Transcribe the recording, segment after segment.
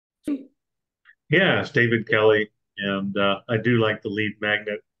Yeah, it's David Kelley, and I do like the lead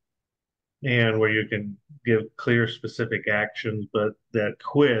magnet and where you can give clear, specific actions, but that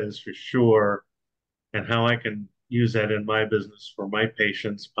quiz for sure, and how I can use that in my business for my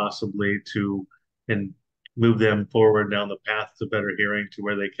patients, possibly to and move them forward down the path to better hearing to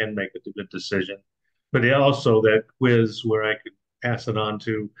where they can make a good decision. But also that quiz where I could pass it on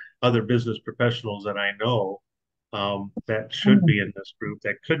to other business professionals that I know that should Mm. be in this group,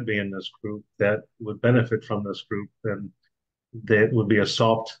 that could be in this group, that would benefit from this group, and that would be a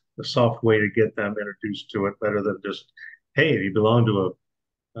soft way to get them introduced to it, better than just, hey, you belong to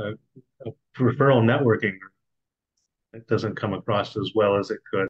a referral networking group. It doesn't come across as well as it could.